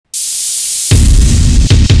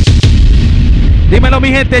Dímelo, mi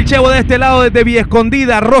gente, el Chevo de este lado desde Villa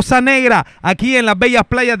Escondida, Rosa Negra, aquí en las bellas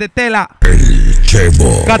playas de Tela. El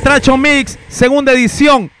Chevo. Catracho Mix, segunda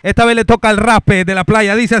edición. Esta vez le toca al Raspe de la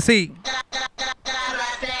playa, dice así.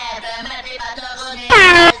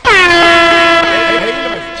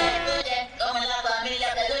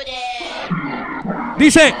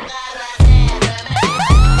 Dice.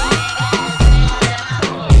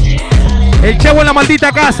 El Chevo en la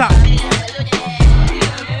maldita casa.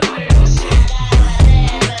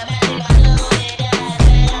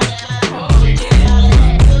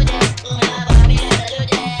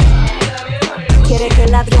 Quiere que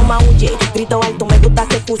el ladrillo maulle, grito alto, me gusta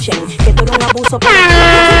que escuchen, que tú eres un abuso, pero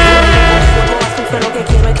lo que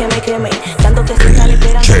quiero es que me queme, dándote señal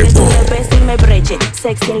esperando que tú me beses y me breche,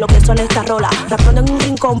 sexy en lo que son estas rolas, rapeando en un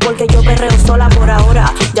rincón porque yo perreo sola por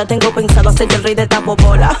ahora, ya tengo pensado hacerte el rey de esta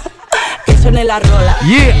popola, que suene la rola.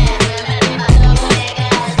 Yeah.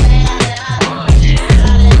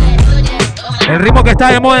 El ritmo que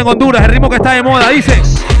está de moda en Honduras, el ritmo que está de moda, dice.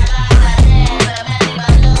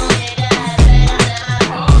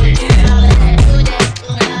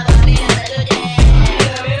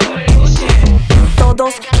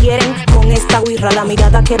 Todos quieren con esta guirra, la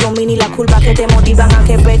mirada que domina y la curva que te motivan a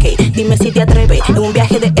que peque. Dime si te atreves en un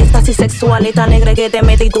viaje de éxtasis sexual, esta negra que te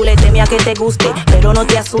mete y tú le temes a que te guste, pero no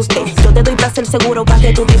te asustes, yo te doy placer seguro para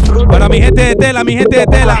que tú disfrutes. Para mi gente de Tela, mi gente de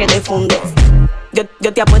Tela. Que te fundes. Yo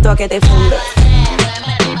te apuesto a que te fundes.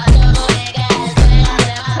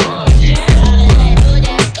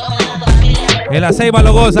 En la Ceiba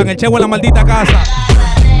lo gozan, el Chevo en la maldita casa.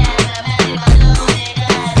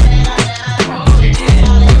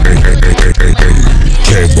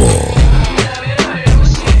 Chevo.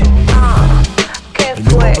 ¿Qué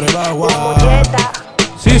fue? Moyeta.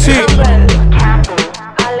 Sí, sí.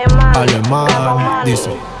 Alemvn,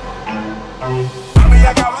 dice.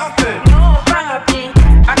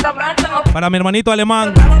 Para mi hermanito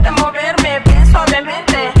alemán. De moverme, pienso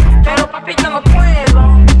obviamente, pero papi yo no puedo.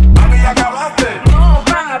 No,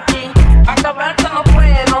 papi, acabarte no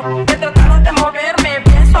puedo. He tratado de moverme,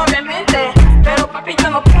 pienso obviamente, pero papi yo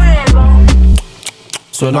no puedo.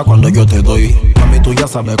 Suena cuando yo te doy. Mami, tú ya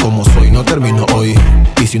sabes cómo soy. No termino hoy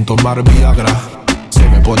y sin tomar Viagra se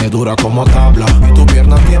me pone dura como tabla. Y tu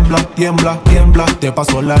pierna tiembla, tiembla, tiembla. Te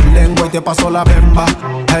paso la lengua y te paso la bemba.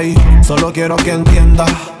 Hey, solo quiero que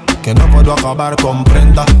entiendas que no puedo acabar con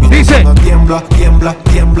prenda. Mi dice. Tiembla, tiembla,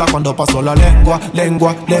 tiembla cuando paso la lengua,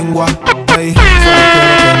 lengua, lengua. Hey, solo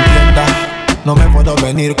quiero que entiendas. No me puedo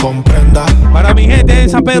venir con prenda. Para mi gente de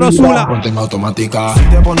San Pedro Sula. Ponte en automática. Si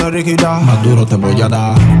te pones rígida, más duro te voy a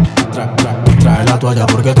dar. Trae la toalla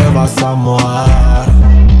porque te vas a mojar.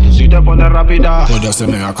 Si te pones rápida, pues ya se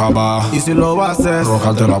me acaba. Y si lo haces,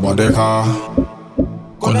 rojarte la bandeja.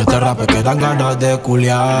 Con este rap que dan ganas de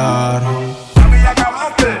culiar.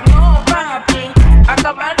 No, papi,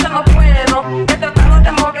 acabarte no puedo. He tratado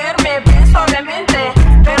de moverme, pienso obviamente,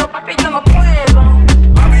 pero papi yo no puedo.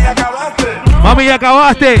 Mami, ya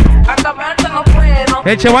acabaste. Acabarte no puedo.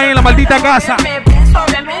 El Chevo en la maldita casa. Pienso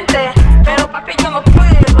obviamente, pero papi yo no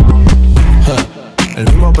puedo. El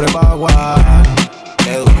mismo prepago.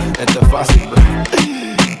 Eduk, esto es fácil.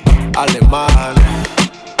 Alemvn.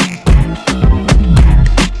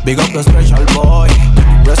 Big up the special boy.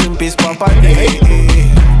 Rest in peace, Papady.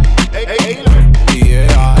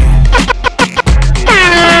 Yeah.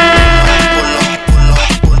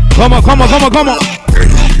 ¿Cómo?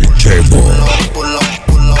 El Chevo.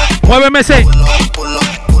 Muéveme ese.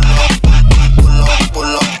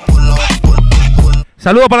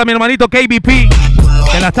 Saludos para mi hermanito KBP,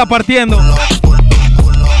 que la está partiendo.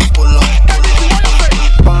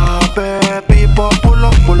 People pull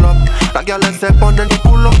up. La guiales se ponen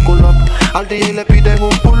pull up. Al DJ le piden un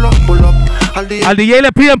pull up. Al DJ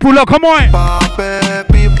le piden pull up, ¿cómo es?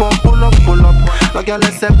 People pull up. La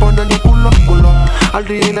guiales se ponen pull up. Al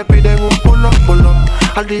DJ le piden un pull up.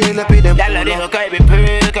 Al DJ le piden ya le digo que viva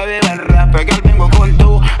el rap, que al vengo con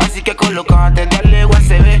tú, así que colócate, dale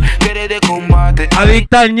USB, que eres de combate.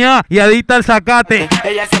 Adicta al ña y adicta al zacate.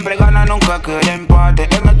 Ella siempre gana, nunca quiere empate.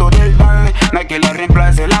 El método del baile, no hay que la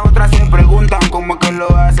reemplace. Las otras se preguntan cómo es que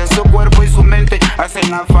lo hace. Su cuerpo y su mente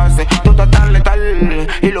hacen la fase. Tú estás tan letal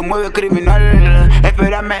y lo mueve criminal.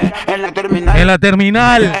 Espérame en la terminal. En la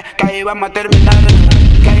terminal. Que ahí vamos a terminar.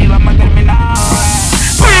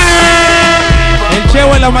 El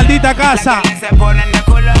Chevo en la maldita casa. Se ponen de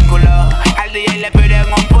culo. Al DJ le piden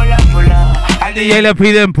un pulo. Al DJ le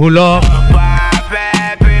piden pull up.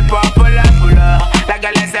 Las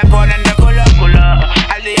gales se ponen de culo.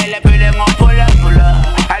 Al DJ le piden un pulo.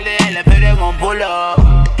 Al DJ le piden un pulo.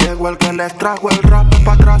 Llegó el que les trajo el rap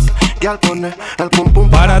para atrás. Y al poner el pum pum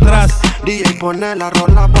para atrás. DJ pone la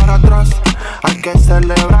rola para atrás. Hay que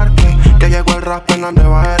celebrar que llegó el rap en la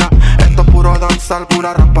nueva era. Esto es puro danzar,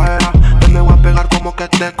 pura rapaera. Te me voy a pegar como que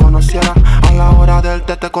te conociera. A la hora del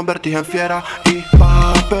té te convertís en fiera. Y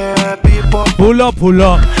pape, pipo. Pull up, pull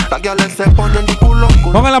up. Las guiales se ponen de pull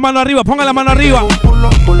up. Pongan la mano arriba, pongan la mano arriba. Pull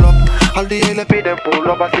up, pull up. Al DJ le piden pull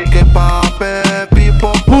up, así que pape,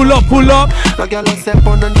 pipo. Pull up, pull up. Las guiales se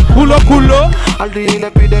ponen de pull up, pull up. Al DJ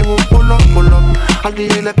le piden un pull up, pull up. Al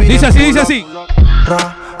DJ le piden dice así, pull dice up. así.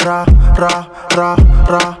 Ra, ra, ra, ra,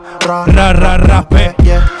 ra, ra, Ra, ra, raspe.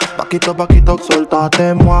 yeah. Paquito, paquito,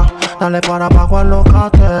 suéltate, moi. Dale para abajo,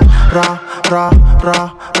 alócate. Ra, ra,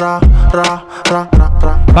 ra, ra, ra, ra, ra,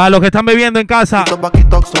 ra. Para los que están bebiendo en casa, Paquito,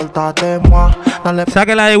 paquito, suéltate, moi. Dale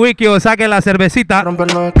saquen la de whisky o saquen la cervecita.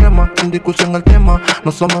 romper los esquemas, sin discusión el tema.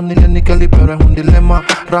 No somos ni Len ni Kelly, pero es un dilema.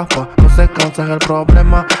 Raspa, no se cansa, es el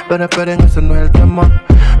problema. Pero esperen, ese no es el tema.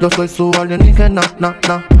 Yo soy su alienígena, na,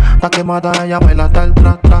 na. Está quemada, ella baila hasta el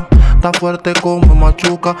tra, tra. Está fuerte como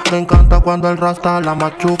machuca. Me encanta cuando el rasta la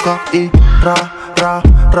machuca. Y ra, ra,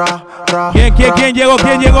 ra, ra. ¿Quién ra, llegó? ra,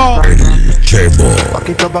 ¿Quién llegó? El Chevo.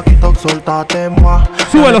 Paquito, paquito, suéltate, moi.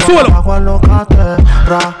 Súbelo, Dale súbelo. para abajo, alócate.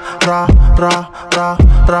 Ra, ra, ra, ra,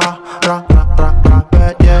 ra, ra, ra, ra,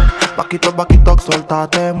 ra, yeah. Paquito, paquito,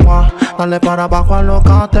 suéltate, moi. Dale para abajo,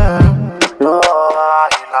 alócate. Lo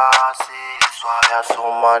baila así, suave a su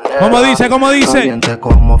manera. ¿Cómo dice? ¿Cómo dice? Caliente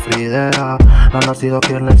como Fridera. No ha nacido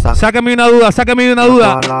quien le saca. Sáqueme una duda, sáqueme una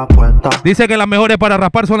duda. Toda la puesta. Dice que las mejores para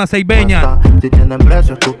raspar son las 6 beñas. Si tienen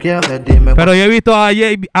precios, tú quieres, dime. Pero yo he visto a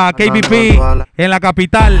KBP en la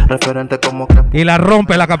capital Referente como que y la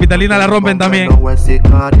rompe, la capitalina la rompen también.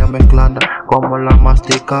 Sicaria mezclada como la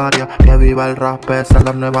masticaria. Que viva el raspe, esa es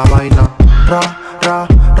la nueva vaina. Ra, ra,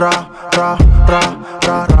 ra, ra, ra,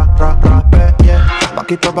 ra, ra, ra, raspe, yeah.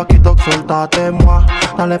 Paquito, paquito, suéltate, moi.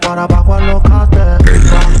 Dale para abajo, alócate.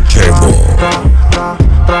 El Chevo. Ra, ra,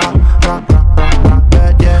 ra, ra, ra, ra,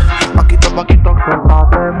 raspe, yeah. Paquito, paquito,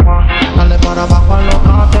 suéltate, moi. Dale para abajo,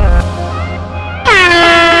 alócate.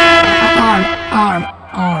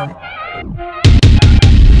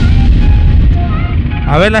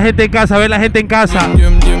 A ver la gente en casa, a ver la gente en casa.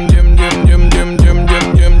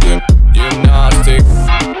 Gym-Nxstyc,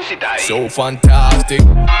 so fantastic.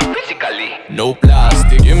 No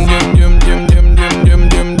plastic. Gym-Nxstyc.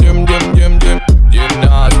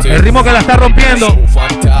 El ritmo que la está rompiendo. So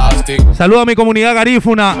fantastic. Saludo a mi comunidad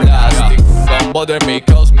garífuna. Plastic. Don't bother me,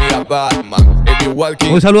 cause me a Batman. If you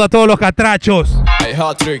walking, Un saludo a todos los catrachos. I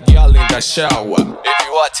hot trick girl in the shower. If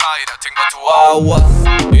you are tired, I think about 2 hours.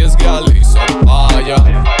 This girl is on fire.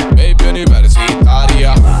 Baby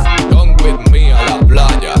universitaria. Come with me a la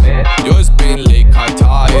playa. You spin like a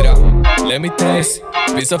tire. Let me taste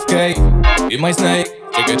piece of cake. Eat my snake.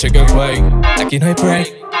 Check it, fake. Aquí no hay break.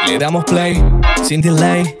 Le damos play sin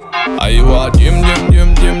delay. Are you a Gymnxstyc?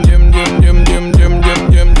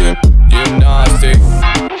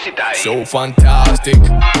 So fantastic.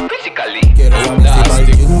 Quiero No la música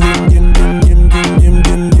plastic.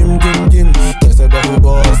 que se ve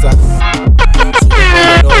jugosa,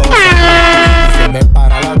 súper poderosa. Se me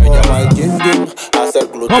para la cosa. Va al gym, hacer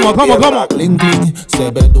glúteo. ¿Cómo? Clean, clean. Se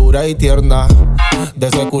ve dura y tierna. De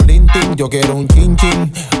ese culintín, yo quiero un chin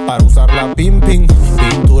chin para usarla pim pim.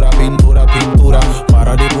 Pintura, pintura, pintura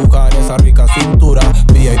para dibujar esa rica cintura.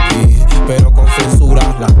 VIP, pero con censura.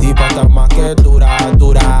 La tipa está más que dura,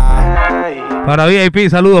 dura. Para VIP,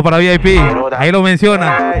 saludos para VIP. Ahí lo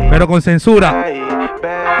mencionan, pero con censura.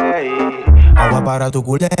 Agua para tu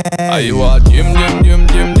culé. Are you a gym?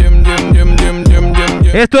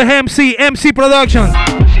 Esto es MC Productions.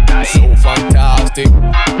 So fantastic.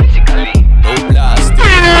 No plastic.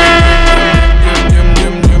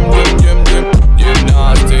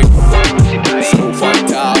 Gymnastic. So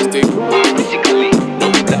fantastic.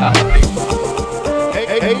 No plastic.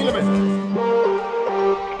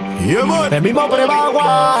 Yeah, man. El mismo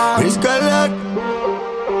prebagua. It's Kalag.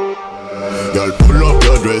 Girl, pull up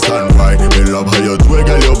your dress and wine. Me love how you do it,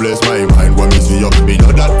 girl, you bless my mind. When me see you, me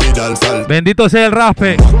know that we dance all. Bendito sea el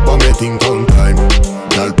raspe. But me think on time.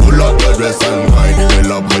 Girl, pull up your dress and wine. Me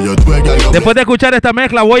love how you do it, girl, you Después de escuchar esta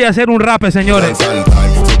mezcla voy a hacer un rape, señores. dance all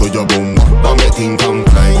time. So do your boom, but me think on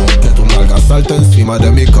time. Que tu nalga salta encima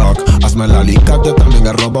de mi cock. Hazme la alicate también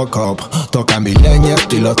el Robocop. Toca mi leña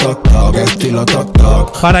estilo toc toc, estilo toc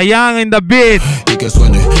toc. Para Young in the beat. Y que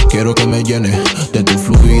suene, quiero que me llene de tu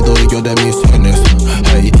fluido y yo de mis genes.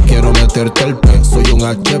 Hey, quiero meterte el pez, soy un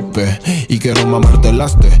HP. Y quiero mamarte el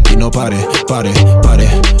aste y no pare.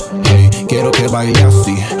 Hey, quiero que baile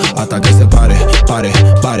así hasta que se pare.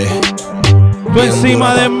 Tú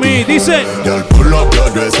encima de mí, dice. Girl, pull up your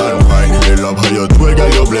dress and wine. Me love how you twerk, girl,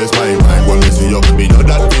 you bless my mind. When me see you, me know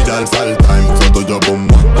that we dance all time. So to your bum,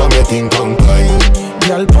 pa' me think on time.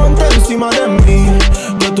 Girl, ponte encima de mí.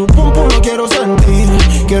 De tu pum pum lo quiero sentir.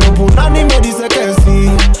 Quiero punar y me dice que sí.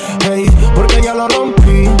 Hey, porque ya lo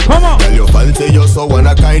rompí. ¿Cómo? Girl, you fancy, you so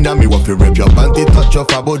wanna kinda. Me want to rip your panty, touch your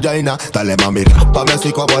vagina. Dale mami, rápame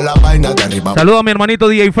así como la vaina de arriba. Saludo a mi hermanito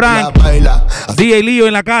DJ Frank. DJ Lío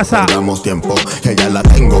en la casa. Damos tiempo, que ya la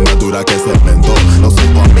tengo más dura que cemento. No soy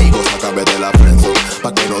tu amigo, sácame de la friendzone.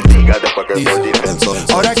 Pa' que no digas después que soy defenso.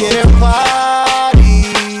 Ahora quieren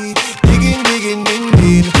party. Digging, digging, ding,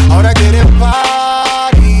 ding. Ahora quieren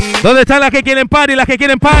party. ¿Dónde están las que quieren party? Las que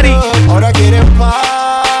quieren party. Ahora quieren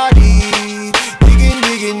party. Digging,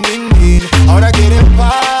 digging, ding, ding. Ahora quieren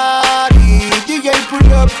party. DJ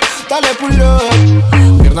pull up, dale pull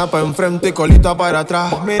up. Pierna pa' enfrente y colita para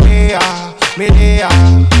atrás. Menea, menea.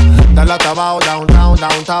 Dale hasta abajo, down, down,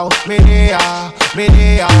 downtown. Menea,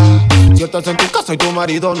 menea. Si estás en tu casa y tu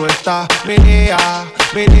marido no está. Menea,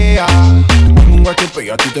 menea. Un HP y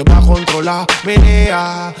a ti te va a controlar.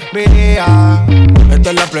 Menea, menea. Esta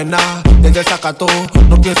es la plena, desde Zacató.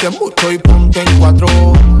 No pienses mucho y ponte en 4.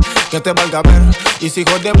 Que te valga ver. Y si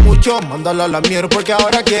jodes mucho, mándala a la mierda. Porque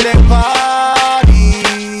ahora quieren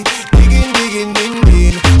party. Digging, digging, ding,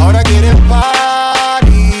 ding. Ahora quieren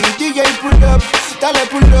party. DJ pull up, dale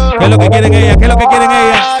pull up. ¿Qué es lo que quieren ellas? ¿Qué es lo que quieren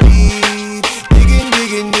ellas? Digging,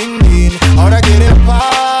 digging, ding, ding. Ahora quieren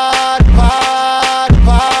party, party,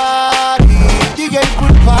 party. DJ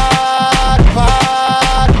pull party,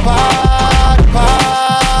 party, party,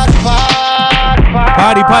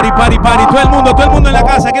 Party, party, party, party. Todo el mundo en la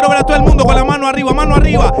casa. Quiero ver a todo el mundo con la mano arriba, mano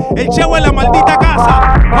arriba. El Chevo en la maldita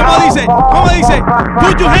casa. ¿Cómo dice? ¿Cómo dice?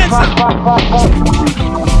 Put your hands up.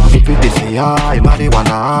 Hay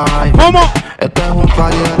marihuana. ¿Cómo? Este es un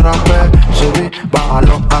party de Raspe. Subí,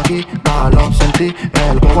 bájalo, aquí, bájalo, sentí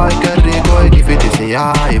el bobo, ay, qué rico. Y Gifty,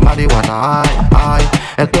 hay marihuana. Ay,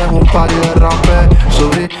 este es un party de Raspe.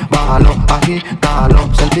 Subí, bájalo, aquí,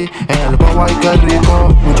 bájalo, sentí el bobo, ay, qué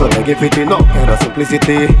rico. Mucho de Gifty, no quiero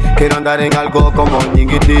simplicity. Quiero andar en algo como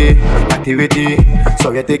Ñingiti. Activity,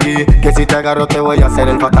 sovietiki. Que si te agarro te voy a hacer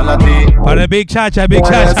el fatal a ti. Para el Big Chacha, el Big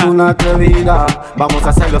Chacha. Chacha. Es una atrevida, vamos a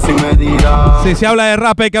hacerlo sin medida. Si se habla de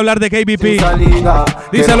rap hay que hablar de KBP. Salida,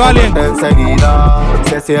 díselo, Alien. Enseguida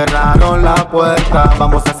se cierraron las puertas.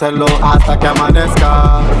 Vamos a hacerlo hasta que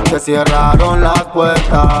amanezca. Se cierraron las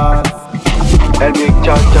puertas. El Big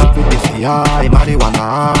Chacha. Hay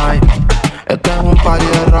marihuana. Este es un party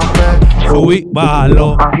de Raspe. Subí,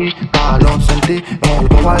 bájalo. Aquí, bájalo, sentí el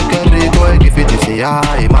bobo, ay, qué rico. Y Gifty,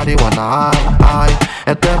 hay marihuana. Ay,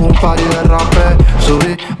 este es un party de Raspe.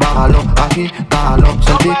 Subí, bájalo, aquí, bájalo,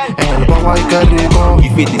 sentí el bobo, ay, qué rico.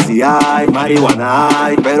 Gifty, hay marihuana.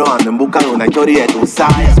 Pero ando en busca de una historia de tu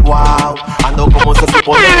size. Wow, ando como se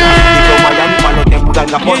supone. Digo Miami para los tiempos de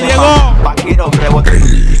la ¿Quién llegó? Vaquero, rebote.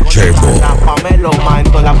 Chevo. Pamelo, más en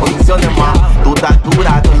todas las posiciones más. Tu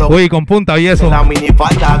estatura, tú lo. Uy, con punta y eso. La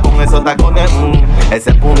minifalda con esos tacones,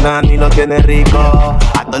 ese punani lo tiene rico.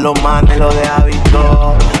 A todos los manes lo deja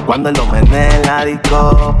visto cuando lo menea en la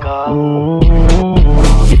disco.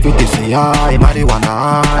 Gifty, hay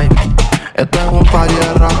marihuana. Este es un party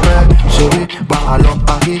de Raspe. Subí, bájalo,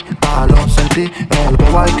 aquí, bájalo, sentí el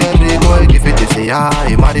bobo, ay, qué rico. Y Gifty,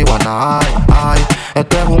 hay marihuana. Ay,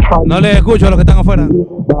 este es un party. No les escucho a los que están afuera.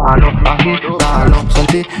 Bájalo, aquí, bájalo,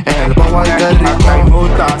 sentí el bobo, ay, qué rico. Acá hay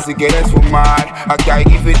muta si quieres fumar. Aquí hay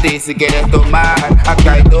Gifty si quieres tomar. Aquí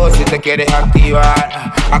hay dos si te quieres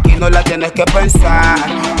activar. Aquí no la tienes que pensar.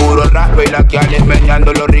 Puro raspe y la que Alemvn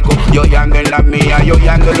ando lo rico. Yo ya ando en la mía, yo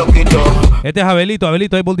ya ando loquito. Este es Abelito,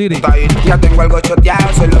 Abelito de Buldiri. Ya tengo algo choteado,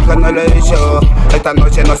 eso es lo que no le he dicho. Esta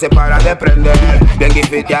noche no se para de prender. Bien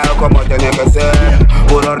gifiteado como tiene que ser.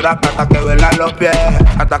 Puro rap hasta que velan los pies.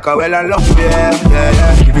 Hasta que velan los pies.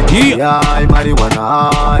 Hay marihuana.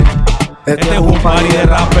 Este es un party de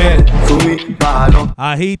Raspe. Subí, bájalo,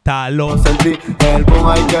 Agítalo. sentí el boom,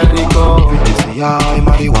 ay, qué rico. Gifty, hay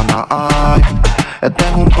marihuana. Ay, este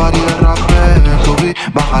es un party de Raspe. Subí,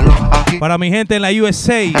 bájalo, aquí. Para mi gente en la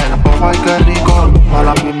USA. El bobo, ay, qué rico. A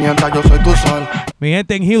la pimienta, yo soy tu sal. Mi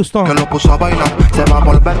gente en Que Houston. lo puso a bailar, se va a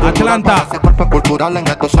volver Atlanta. cultural en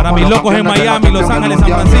estos Para mis locos en Miami, Los Ángeles, San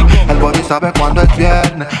Francisco. El body sabe cuando es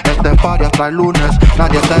viernes, este party hasta el lunes,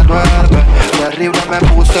 nadie se duerme. Terrible me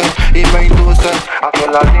puse y me induce a que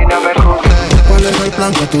la línea me cruce. ¿Cuál es el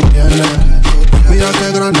plan que tú tienes? Mira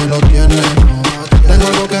qué grande lo tienes. Tengo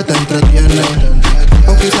algo que te entretiene,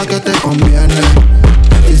 o quizá que te conviene.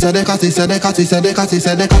 Si se deja, si se deja, si se deja, si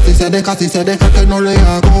se deja, si se deja, si se deja, que no le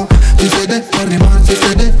hago. Si se deja rimar, si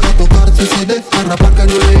se deja tocar, si se deja rapar, que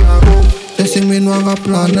no le hago. que sin mí no haga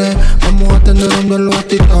planes. Vamos a tener un duelo a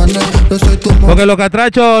titanes. Yo soy tu mamá. Porque los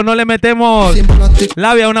catrachos no le metemos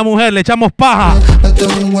labia a una mujer, le echamos paja. Este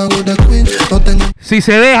es un juego de queen. No tengo Si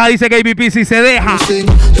se deja, dice KBP, si se deja. swing.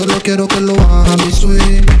 Solo quiero que lo haga mi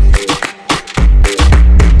swing.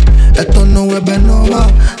 Esto no es Benova.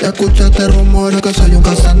 Ya escuchaste rumores que soy un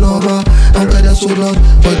Casanova. Aunque eres sudor,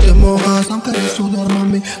 hoy te mojas. Aunque eres sudor,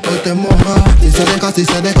 mami, hoy te mojas. Si se deja, si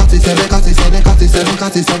se deja, si se deja, si se deja, si se deja,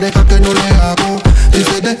 si se deja, que no le hago. Si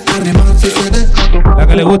se deja, rimar, si se deja. La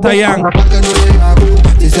que le gusta a Ian. Que no le hago.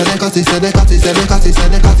 Si se deja, si se deja, si se deja, si se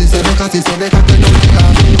deja, si se deja, si se deja, que no le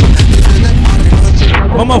hago. Si se deja,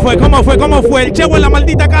 ¿Cómo fue? ¿Cómo fue? ¿Cómo fue? El Chevo en la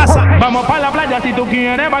maldita casa. Vamos para la playa si tú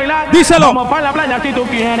quieres bailar. Díselo. Vamos para la playa si tú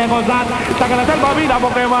quieres gozar. Saca la salvavidas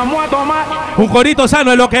porque vamos a tomar. Un corito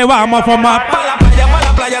sano es lo que vamos a formar. Para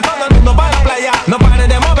la playa, todo el mundo para la playa. No pares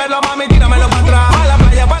de moverlo, mami, tíramelo para atrás. Para la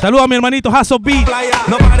playa, Saludos a mi hermanito Jaso Beatz.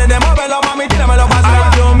 no pares de moverlo, mami, tíramelo para atrás.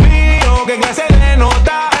 Ay, Dios mío, qué clase de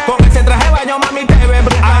nota. Con ese traje de baño, mami, te ves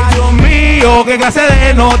brutal. Ay, Dios mío, qué clase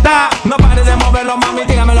de nota. No pares de moverlo, mami,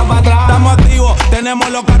 tíramelo para atrás. Estamos activos, tenemos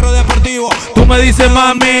los carros deportivos. Tú me dices,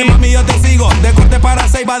 mami. Mami, yo te sigo. De corte para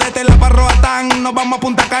Ceiba, de Tela para Roatán. Nos vamos a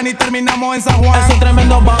Punta Cana y terminamos en San Juan. Ese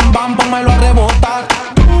tremendo bam bam, pónmelo a rebotar.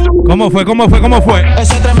 ¿Cómo fue? ¿Cómo fue? ¿Cómo fue?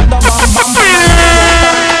 Ese tremendo bam bam,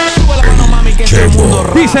 sube la mano, mami, que este mundo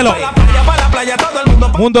rap. Díselo. Para la playa, todo el mundo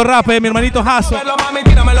Mundo Raspe, mi hermanito Jaso. mami,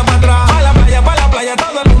 tíramelo para atrás. Para la playa,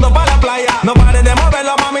 todo el mundo para la playa. No pares de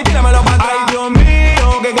moverlo, mami, tíramelo para atrás. Ay, Dios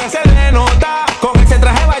mío, qué clase de nota. Con ese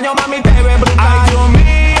traje de baño, mami, te ves brutal. Ay, Dios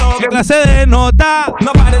mío, ¿Qué clase de nota?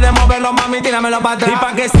 no pares de moverlo, mami, tíramelo para atrás. Y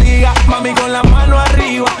pa' que siga, mami, con la mano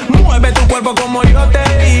arriba. Mueve tu cuerpo como yo te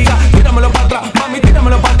diga. Tíramelo para atrás, mami,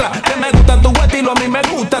 tíramelo para atrás. Que me gusta tu estilo, a mí me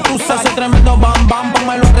gusta tu salsa. Ese tremendo bam bam,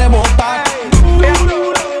 pónmelo a rebotar.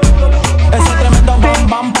 Ese tremendo bam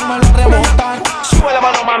bam, pónmelo a rebotar. Sube la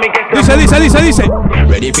mano, mami, que Dice.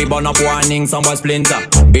 Ready for burn up warning, some boy splinter.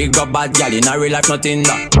 Big up bad gal in a real life, nothing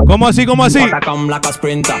that. ¿Cómo así? ¿Cómo así? But I come like a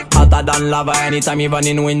sprinter, hotter than lava anytime, even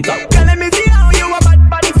in winter. Girl, let me see how you a bad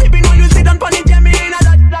body sipping when you sit on pon it, yeah, me in a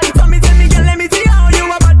that. So me say me, girl, let me see how you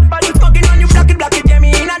a bad body smoking on you, black it, yeah, me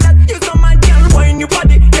in a that. You so mad, girl, wine your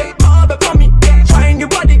body, yeah, all be for me, yeah, wine your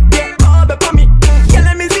body, yeah, all be for me. Girl,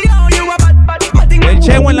 let me see how you a bad body. El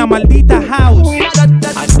Chevo en la maldita house.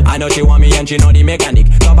 I know she want me and she know the mechanic.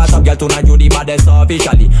 Top a top girl tonight you the baddest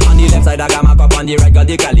officially. On the left side I got my cup on the right got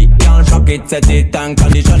the cali. Can't shock it, set it and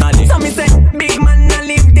conditionally. So me say, big man, I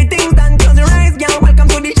leave the things done. Close your eyes, girl, welcome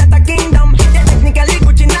to the Chacha kingdom. Yeah, technically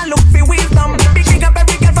Gucci now look for wisdom. Big up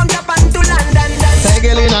every girl from Japan to London.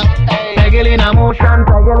 Pegelina motion,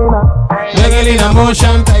 Pegelina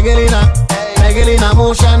motion, Pegelina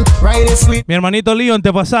motion, ride it sweet. Mi hermanito Leon,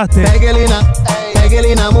 te pasaste.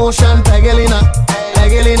 Pegelina motion,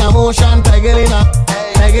 Pegelina motion,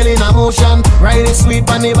 Pegelina motion, ride it sweet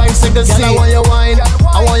on the bicycle seat. I want you wine,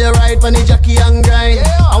 I want you ride on the jockey and grind.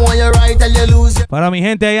 I want you ride till you lose. Para mi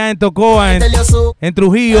gente allá en Tocoa, en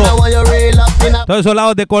Trujillo, I want you rail up in a. todos esos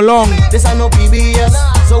lados de Colón. This ain't no PBS,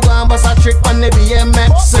 so go and bust a trick on the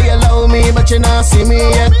BMX. So you love me, but you not see me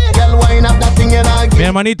yet. Girl, wind up that thing you not Mi give.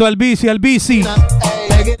 hermanito AlBeezy.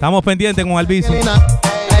 Estamos pendientes con AlBeezy.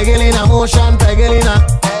 Pegelina motion,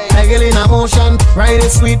 Pegelina motion, ride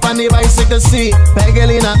it sweet on the bicycle seat.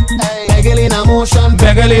 Pegelina motion,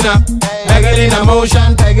 Pegelina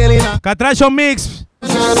motion, Pegelina. Catracho Mix,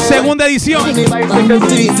 segunda edición.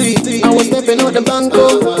 I was stepping out the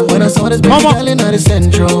banco when I saw this baby ¿Cómo? girl in the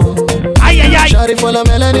central. Ay. Shawty full of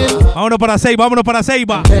melanin, Vámonos para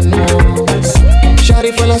Ceiba.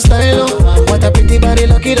 shawty full of style. What a pretty body,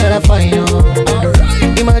 lucky that I find you.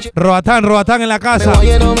 Imagine Roatán en la casa. why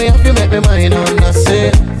you know me if you make me mine on. I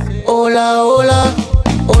say, hola, hola,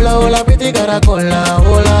 hola, hola, pretty caracola,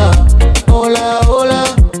 hola, hola, hola,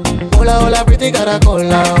 hola, hola, pretty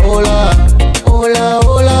caracola, hola, hola,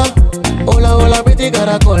 hola, hola, hola, pretty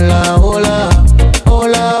caracola, hola,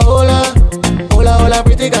 hola, hola, hola, hola,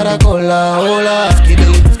 pretty caracola, hola.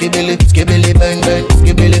 Skibili, skibili, bang bang,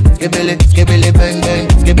 skibili, skibili, skibili, bang bang,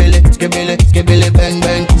 skibili, skibili, skibili, bang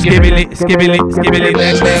bang, Skibili.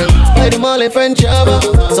 bang bang. By the mall in French Java,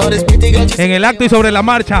 saw this pretty girl. En el acto y sobre la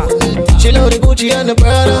marcha. She love the Gucci and the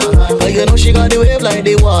Prada, but you know she got the wave like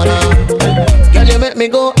the water. Girl, you make me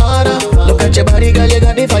go harder. Look at your body, girl, you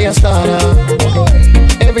got the fire starter.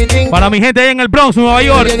 Everything. Para mi gente allá en el Bronx, Nueva You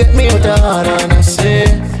York. get me with the harder, and I say,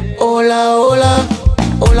 hola, hola,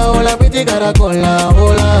 hola, hola, pretty caracola,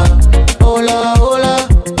 hola, hola, hola,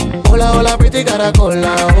 hola, hola, pretty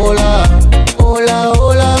caracola, hola, hola,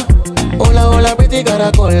 hola, hola, hola, pretty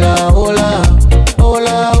caracola, hola,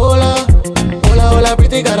 hola, hola, hola, hola,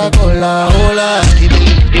 pretty caracola, hola.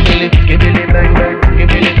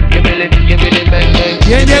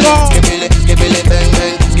 ¿Quién llegó?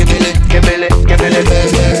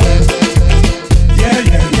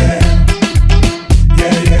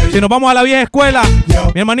 Si nos vamos a la vieja escuela,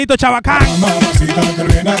 mi hermanito Chabacán. Mamacita, te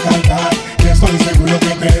viene a cantar y estoy seguro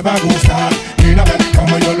que te va a gustar. Mira a ver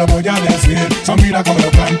cómo yo lo voy a decir. So, mira cómo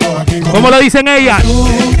lo canto aquí. ¿Cómo lo dicen ellas?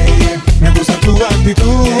 Me gusta tu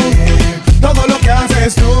actitud, todo lo que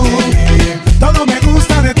haces tú. Todo me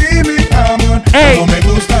gusta de ti, mi amor. Todo me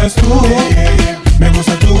gustas tú. Me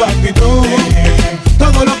gusta tu actitud,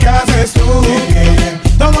 todo lo que haces tú.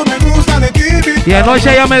 Todo me gusta de ti, mi amor. Y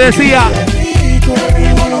anoche ella me decía.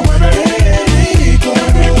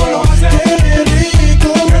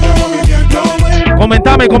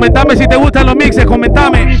 Comentame si te gustan los mixes,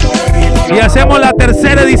 comentame. Y hacemos la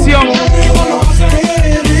tercera edición.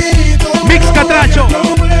 Mix Catracho,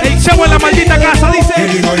 el Chevo en la maldita casa, dice. Y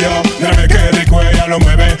digo yo, mírame qué rico ella lo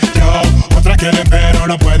mueve. Yo, otras quieren pero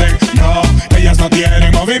no pueden. No, ellas no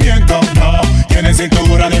tienen movimiento. No, tienen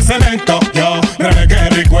cintura de cemento. Yo, mírame qué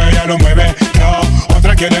rico ella lo mueve. Yo,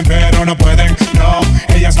 otras quieren pero no pueden. No,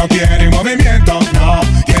 ellas no tienen movimiento. No,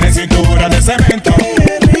 tienen cintura de cemento.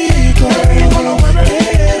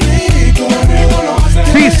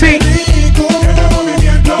 Sí, sí.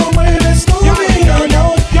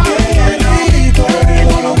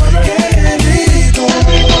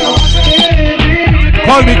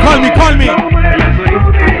 Call me.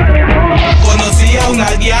 Conocí a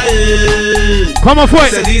una dial. ¿Cómo fue?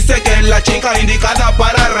 Se dice que es la chica indicada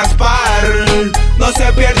para raspar. No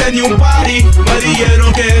se pierde ni un party. Me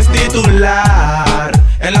dijeron que es titular.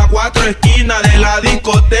 En las 4 esquinas de la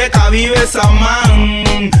discoteca vive esa man.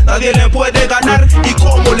 Nadie le puede ganar. Y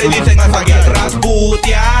como le dicen a esa guía,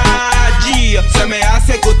 Rasputia. Se me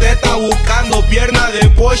hace que usted está buscando pierna de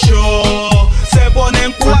pollo. Se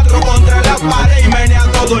ponen 4 contra la pared y menea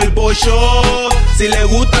todo el pollo. Si le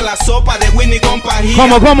gusta la sopa de Winnie con pajilla,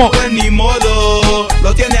 ¿Cómo? pues ni modo,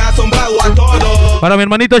 lo tiene asombrado a todos. Para mi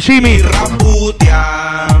hermanito Jimmy. Y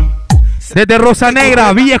Rasputia. Desde Rosa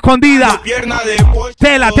Negra, Villa Escondida.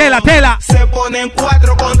 Tela. Se ponen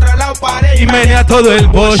 4 contra la pared y menea todo el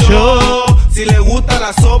pollo. Si le gusta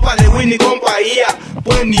la sopa de Winnie con pajilla,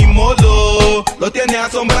 pues ni modo, lo tiene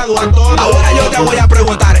asombrado a todos. Ahora yo te voy a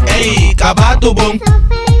preguntar, ey, cabatubón.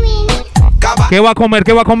 ¿Qué va a comer?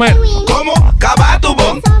 ¿Cómo?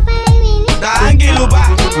 Cabatubón. Dangiluba.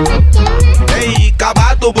 Ey,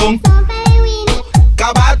 cabatubón.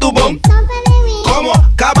 ¿Cómo?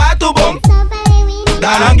 Cabatubón.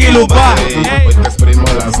 Dangiluba. Hoy te exprimo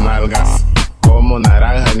las nalgas como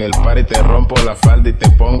naranja en el party, te rompo la falda y te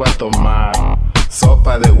pongo a tomar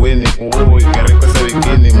sopa de Winnie. Uy, qué rico ese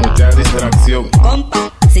bikini, mucha distracción.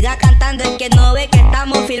 Compa, siga cantando, es que no ve que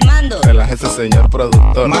estamos filmando. Relájese, señor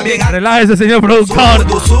productor. Más bien, relájese, señor productor.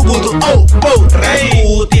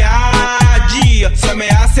 Se me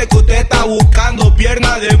hace que usted está buscando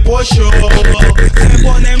pierna de pollo. Se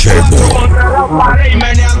ponen 4 contra la pared y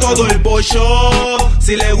menea todo el pollo.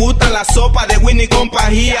 Si le gusta la sopa de Winnie con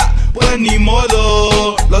pajilla, pues ni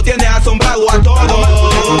modo, lo tiene asombrado a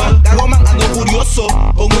todos. GagoMan ando furioso,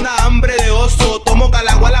 con una hambre de oso. Tomo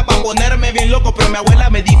calaguala pa' ponerme bien loco, pero mi abuela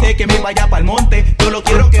me dice que me vaya pa'l monte. Yo lo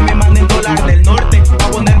quiero que me manden dólar del norte, pa'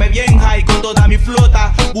 ponerme bien high con toda mi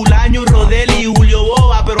flota. Bulaño, Rodeli y Julio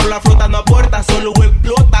Boba, pero la flota no aporta, solo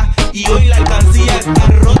explota. Y hoy la alcancía está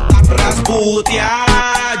rota. Rasputia,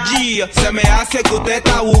 se me hace que usted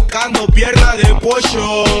está buscando pierna de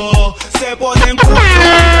pollo. Se ponen 4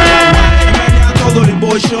 y menea todo el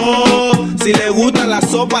pollo. Si le gusta la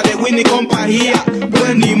sopa de Winnie con pajilla,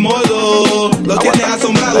 pues ni modo, lo tiene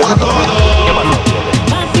asombrado a todos.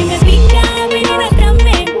 Papi me pica, ven y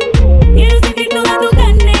rascame. Quiero sentir toda tu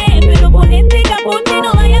carne, pero ponete capote,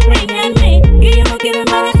 no vaya a preñarme, que yo no quiero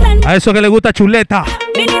embarazarme. A eso que le gusta chuleta.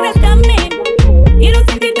 Ven y rascame. Quiero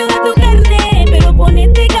sentir toda tu carne, pero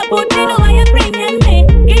ponete capote, no vaya a preñarme,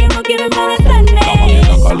 que yo no quiero embarazarme. La mami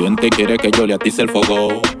está caliente y quiere que yo le atice el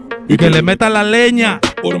fuego. Y que le meta la leña.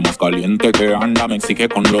 Por más caliente que anda me exige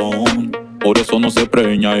condón. Por eso no se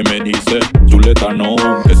preña y me dice, chuleta no,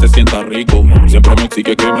 que se sienta rico. Siempre me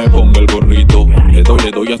exige que me ponga el gorrito. Le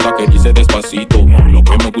doy hasta que dice despacito. Lo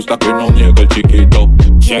que me gusta que no niegue el chiquito.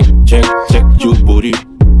 Check, you booty.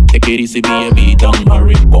 Take it easy, baby, don't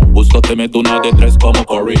hurry. Con gusto te meto una de 3 como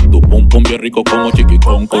Curry. Tu pum pum bien rico como chiqui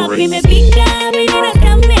con curry. Papi me pica, ven y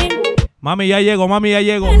rascame. Mami ya llego.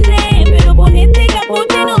 Pero ponete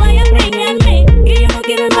capote, no vaya a preñarme, que yo no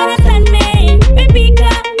quiero embarazarme. Me pica,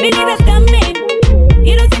 ven y rascame.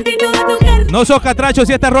 Quiero sentir toda tu carne. No sos catracho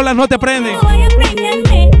si estas rolas no te prenden. No vaya a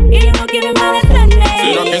preñarme, que yo no quiero embarazarme. Si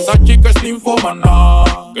Mira que esa chica es ninfomana,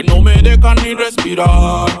 que no me deja ni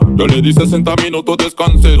respirar. Yo le di 60 minutos,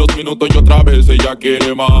 descansé 2 minutos y otra vez ella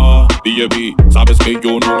quiere más. DJ, sabes que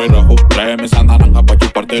yo no me rajo, tráeme esa naranja pa'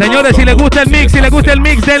 chuparte. Señores, si les gusta el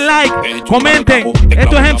mix, den like, comenten.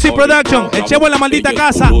 Esto es MC Production, el Chevo en la maldita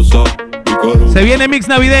casa. Se viene mix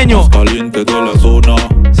navideño.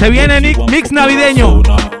 Se viene mix navideño.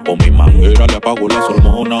 Con mi manguera le apago las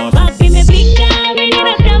hormonas. Papi me pica, ven y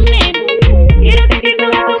rascame. Quiero sentir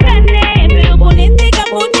toda tu carne, pero ponete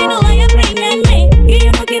capote, no vayas a preñarme, que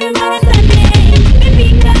yo no quiero embarazarme. Me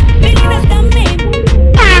pica, ven y rascame.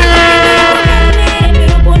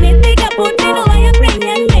 Pero ponete capote, no vayas a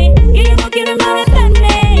preñarme, que yo no quiero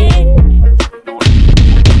embarazarme.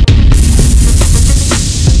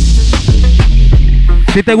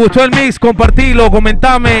 Si te gustó el mix, compartilo,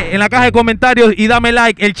 comentame en la caja de comentarios y dame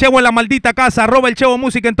like. El Chevo en la maldita casa, @el Chevo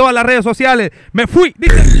Música en todas las redes sociales. Me fui,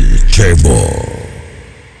 dice. El Chevo.